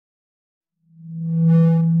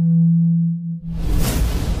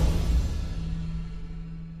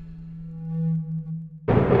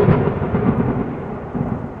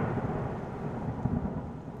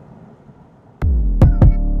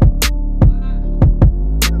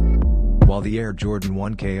While the Air Jordan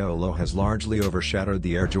 1 KO Low has largely overshadowed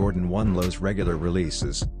the Air Jordan 1 Low's regular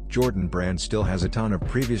releases, Jordan Brand still has a ton of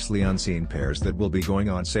previously unseen pairs that will be going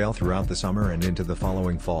on sale throughout the summer and into the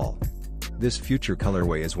following fall. This future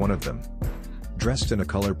colorway is one of them. Dressed in a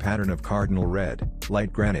color pattern of cardinal red,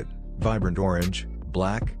 light granite, vibrant orange,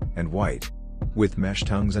 black, and white. With mesh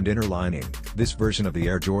tongues and inner lining, this version of the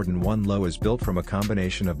Air Jordan 1 Low is built from a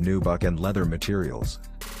combination of nubuck and leather materials.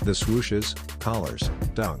 The swooshes, collars,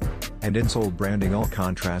 tongue, and insole branding all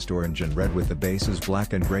contrast orange and red with the base's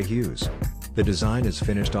black and gray hues. The design is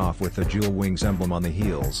finished off with the jewel wings emblem on the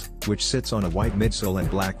heels, which sits on a white midsole and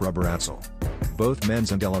black rubber outsole. Both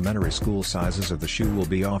men's and elementary school sizes of the shoe will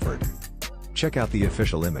be offered. Check out the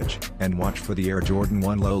official image, and watch for the Air Jordan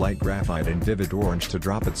 1 Low Light Graphite and Vivid Orange to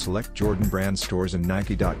drop at select Jordan Brand stores and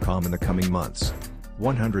Nike.com in the coming months.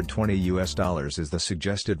 $120 is the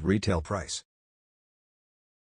suggested retail price.